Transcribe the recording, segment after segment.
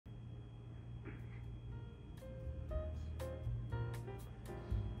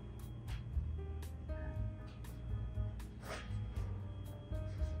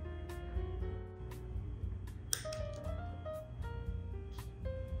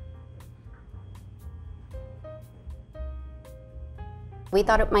We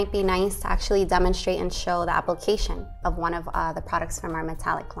thought it might be nice to actually demonstrate and show the application of one of the products from our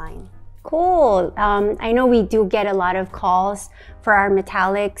metallic line. Cool. I know we do get a lot of calls for our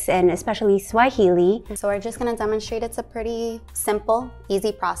metallics and especially Swahili. So we're just going to demonstrate. It's a pretty simple,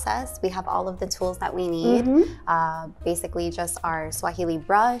 easy process. We have all of the tools that we need. Basically just our Swahili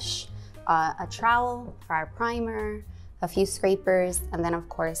brush, a trowel for our primer, a few scrapers, and then of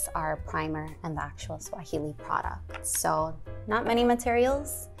course our primer and the actual Swahili product. So not many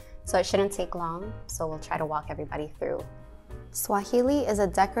materials, so it shouldn't take long. So we'll try to walk everybody through. Swahili is a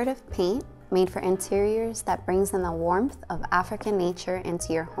decorative paint made for interiors that brings in the warmth of African nature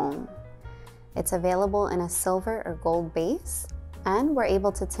into your home. It's available in a silver or gold base, and we're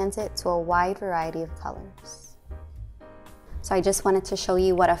able to tint it to a wide variety of colors. So I just wanted to show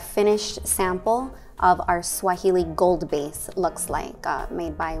you what a finished sample of our Swahili gold base looks like,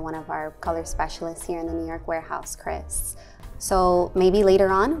 made by one of our color specialists here in the New York warehouse, Chris. So maybe later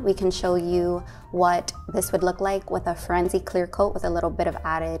on we can show you what this would look like with a Firenze clear coat with a little bit of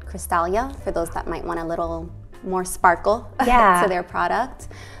added Cristallia for those that might want a little more sparkle to their product.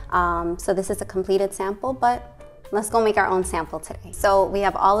 So this is a completed sample, but let's go make our own sample today. So we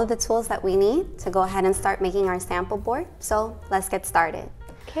have all of the tools that we need to go ahead and start making our sample board. So let's get started.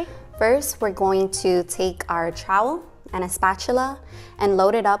 Okay. First, we're going to take our trowel and a spatula and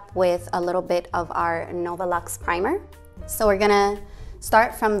load it up with a little bit of our Novolux primer. So we're gonna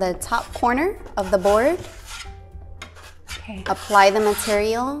start from the top corner of the board, apply the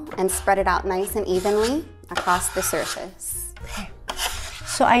material and spread it out nice and evenly across the surface. Okay.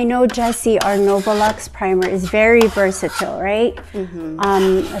 So I know, Jessie, our Novolux primer is very versatile, right?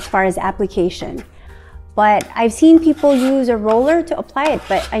 As far as application. But I've seen people use a roller to apply it,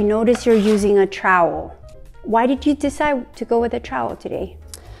 but I noticed you're using a trowel. Why did you decide to go with a trowel today?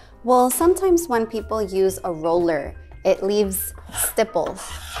 Well, sometimes when people use a roller, it leaves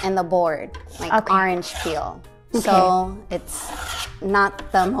stipples in the board, like orange peel. So it's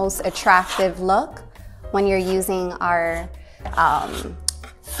not the most attractive look when you're using our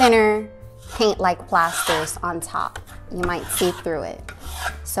thinner paint-like plasters on top. You might see through it.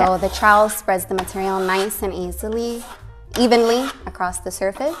 So the trowel spreads the material nice and evenly across the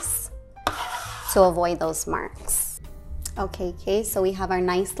surface to avoid those marks. Okay, so we have our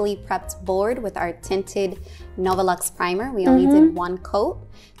nicely prepped board with our tinted Novolux primer. We only did one coat,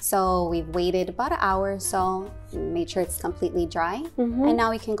 so we've waited about an hour or so, made sure it's completely dry, and now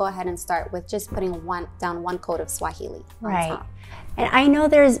we can go ahead and start with just putting down one coat of Swahili on top. And I know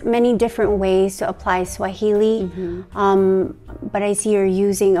there's many different ways to apply Swahili, but I see you're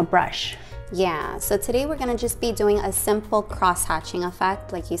using a brush. Yeah, so today we're gonna just be doing a simple cross-hatching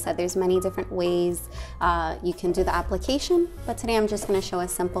effect. Like you said, there's many different ways you can do the application, but today I'm just gonna show a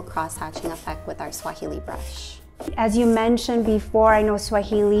simple cross-hatching effect with our Swahili brush. As you mentioned before, I know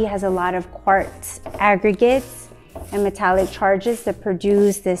Swahili has a lot of quartz aggregates and metallic charges that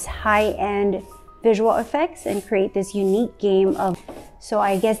produce this high-end visual effects and create this unique game of, so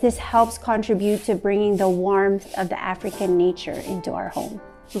I guess this helps contribute to bringing the warmth of the African nature into our home.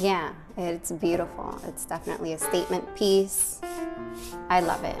 Yeah, it's beautiful. It's definitely a statement piece. I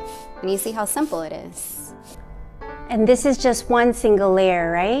love it. And you see how simple it is. And this is just one single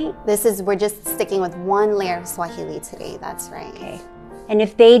layer, right? We're just sticking with one layer of Swahili today, that's right. Okay. And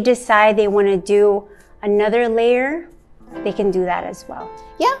if they decide they want to do another layer, they can do that as well.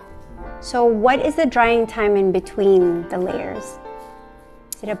 Yeah. So what is the drying time in between the layers?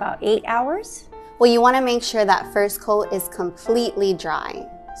 Is it about 8 hours? Well, you want to make sure that first coat is completely dry.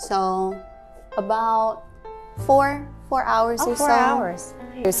 So about four hours or so. 4 hours.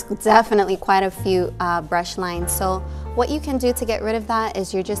 There's definitely quite a few brush lines. So what you can do to get rid of that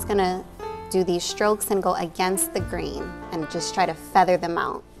is you're just gonna do these strokes and go against the grain and just try to feather them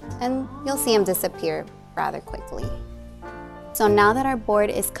out. And you'll see them disappear rather quickly. So now that our board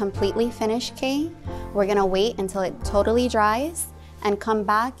is completely finished, Kay, we're gonna wait until it totally dries and come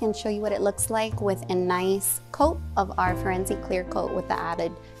back and show you what it looks like with a nice coat of our Firenze clear coat with the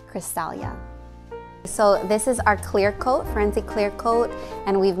added Cristallia. So this is our clear coat, Firenze clear coat,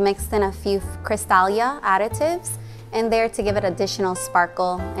 and we've mixed in a few Cristallia additives in there to give it additional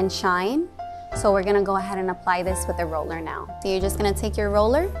sparkle and shine. So we're gonna go ahead and apply this with a roller now. So you're just gonna take your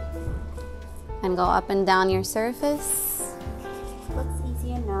roller and go up and down your surface. Looks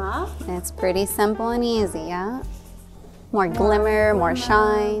easy enough. It's pretty simple and easy, yeah? More glimmer, more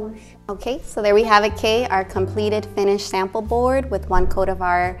shine. Okay, so there we have it, Kay, our completed finished sample board with one coat of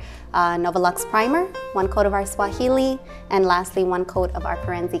our Novolux primer, one coat of our Swahili, and lastly, one coat of our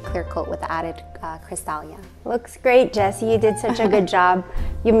Firenze clear coat with the added Cristallia. Looks great, Jessie. You did such a good job.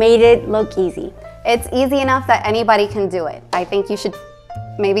 You made it look easy. It's easy enough that anybody can do it. I think you should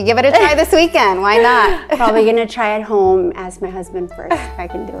Maybe give it a try this weekend. Why not? Probably gonna try at home. Ask my husband first if I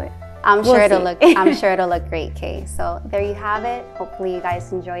can do it. I'm sure it'll look great, Kay. So there you have it. Hopefully you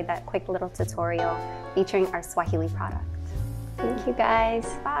guys enjoyed that quick little tutorial featuring our Swahili product. Thank you guys.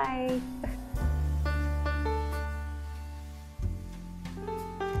 Bye.